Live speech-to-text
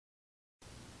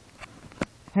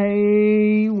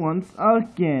Hey, once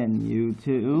again,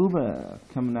 YouTube,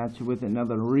 coming at you with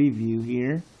another review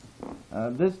here.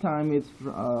 This time it's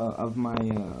of my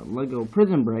Lego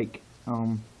Prison Break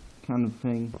kind of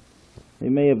thing. They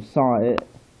may have saw it.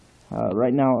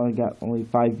 Right now I got only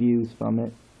 5 views from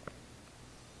it.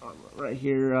 Right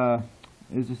here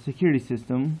is a security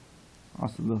system,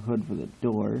 also the hood for the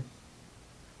door.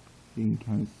 You can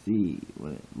kind of see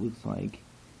what it looks like.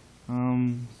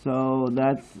 So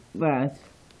that's that.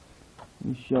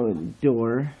 Let me show you the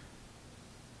door.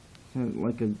 It's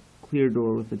like a clear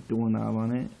door with a doorknob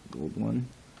on it, gold one.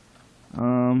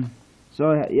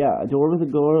 So yeah, a door with a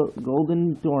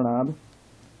golden doorknob.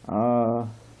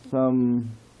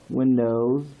 Some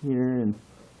windows here and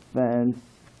fence,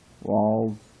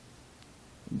 walls,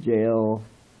 jail,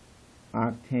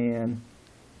 Octan.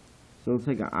 So it's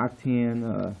like an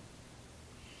Octan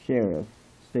sheriff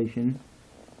station.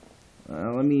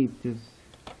 Let me just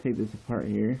take this apart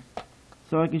here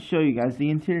so I can show you guys the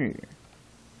interior.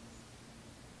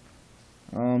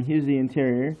 Here's the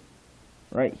interior.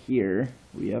 Right here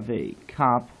we have a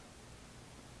cop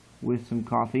with some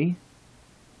coffee.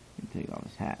 Let me take off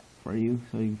his hat for you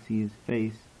so you can see his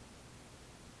face.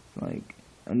 It's like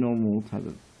a normal type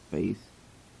of face.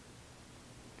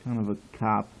 Kind of a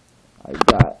cop.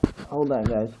 Hold on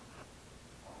guys.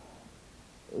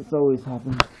 This always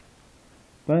happens.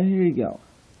 But here you go.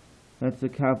 That's the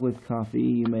cop with coffee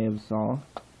you may have saw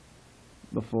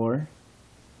before.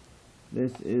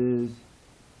 This is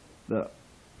the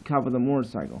cop with a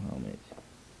motorcycle helmet.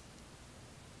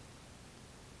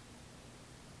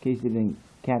 In case you didn't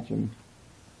catch him.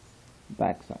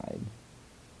 Backside.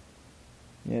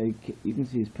 Yeah, you can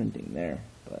see his printing there.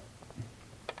 But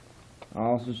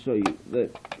I'll also show you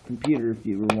the computer if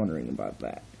you were wondering about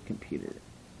that computer.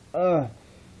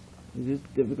 Is this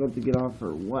difficult to get off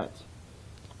or what?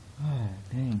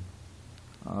 Dang.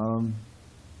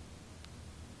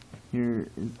 Here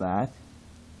is that.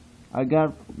 I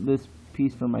got this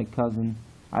piece from my cousin.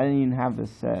 I didn't even have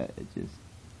this set. It just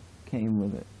came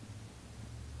with it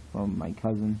from my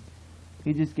cousin.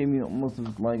 He just gave me most of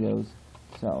his Legos.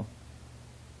 So,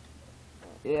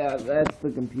 yeah, that's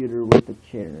the computer with the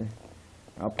chair.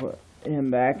 I'll put him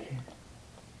back.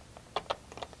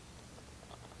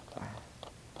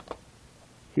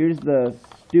 Here's the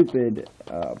stupid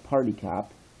party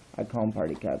cop. I call him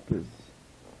party cop because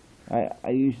I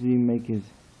usually make his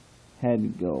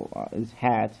head go, his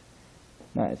hat,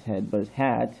 not his head, but his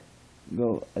hat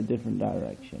go a different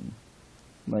direction.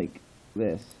 Like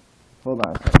this. Hold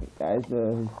on a second, guys.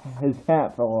 His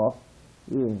hat fell off.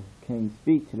 Ugh, can't even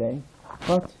speak today.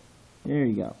 But, there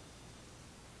you go.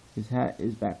 His hat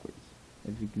is backwards.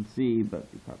 If you can see, but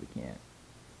you probably can't.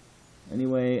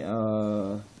 Anyway,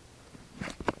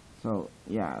 so,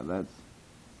 yeah, that's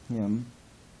him.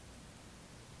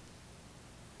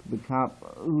 The cop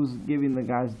who's giving the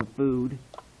guys the food.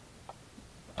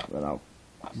 But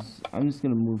I'm just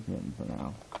gonna move him for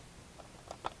now.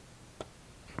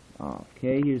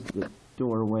 Okay, here's the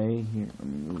doorway. Here, let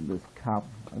me move this cop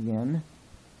again.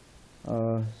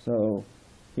 So,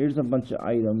 here's a bunch of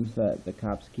items that the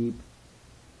cops keep.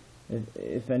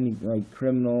 If any, like,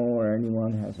 criminal or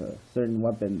anyone has a certain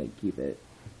weapon, they keep it.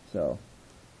 So,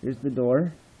 here's the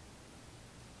door.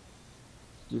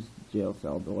 It's just a jail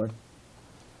cell door.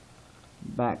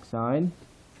 Backside.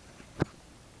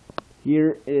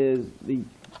 Here is the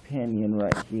companion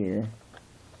right here.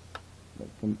 The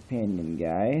companion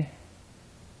guy.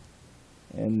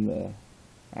 And the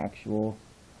actual...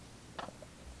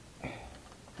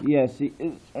 Yes,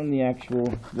 it's on the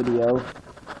actual video.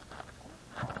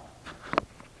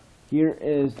 Here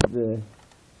is the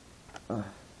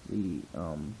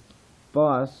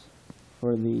boss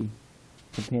for the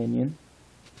companion.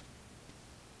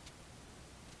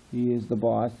 He is the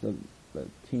boss of the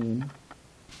team.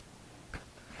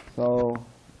 So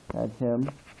that's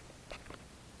him.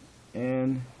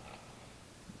 And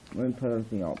let me put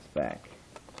everything else back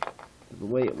to the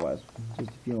way it was just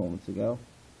a few moments ago.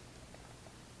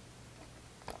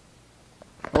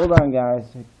 Hold on,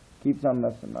 guys. It keeps on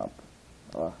messing up.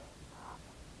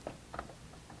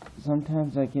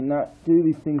 Sometimes I cannot do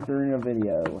these things during a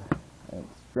video.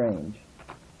 It's strange.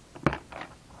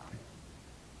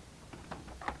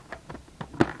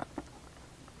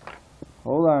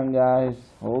 Hold on, guys.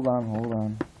 Hold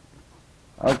on.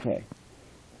 Okay.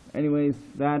 Anyways,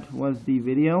 that was the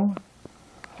video.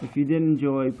 If you did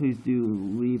enjoy, please do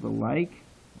leave a like.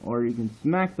 Or you can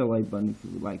smack the like button if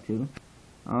you would like to.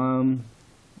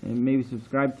 And maybe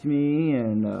subscribe to me,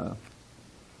 and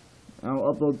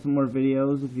I'll upload some more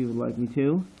videos if you would like me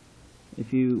to.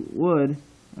 If you would,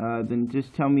 then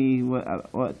just tell me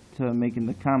what to make in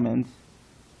the comments,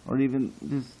 or even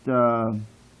just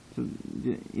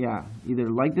yeah, either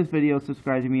like this video,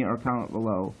 subscribe to me, or comment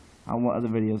below on what other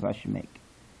videos I should make.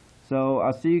 So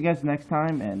I'll see you guys next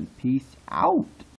time, and peace out.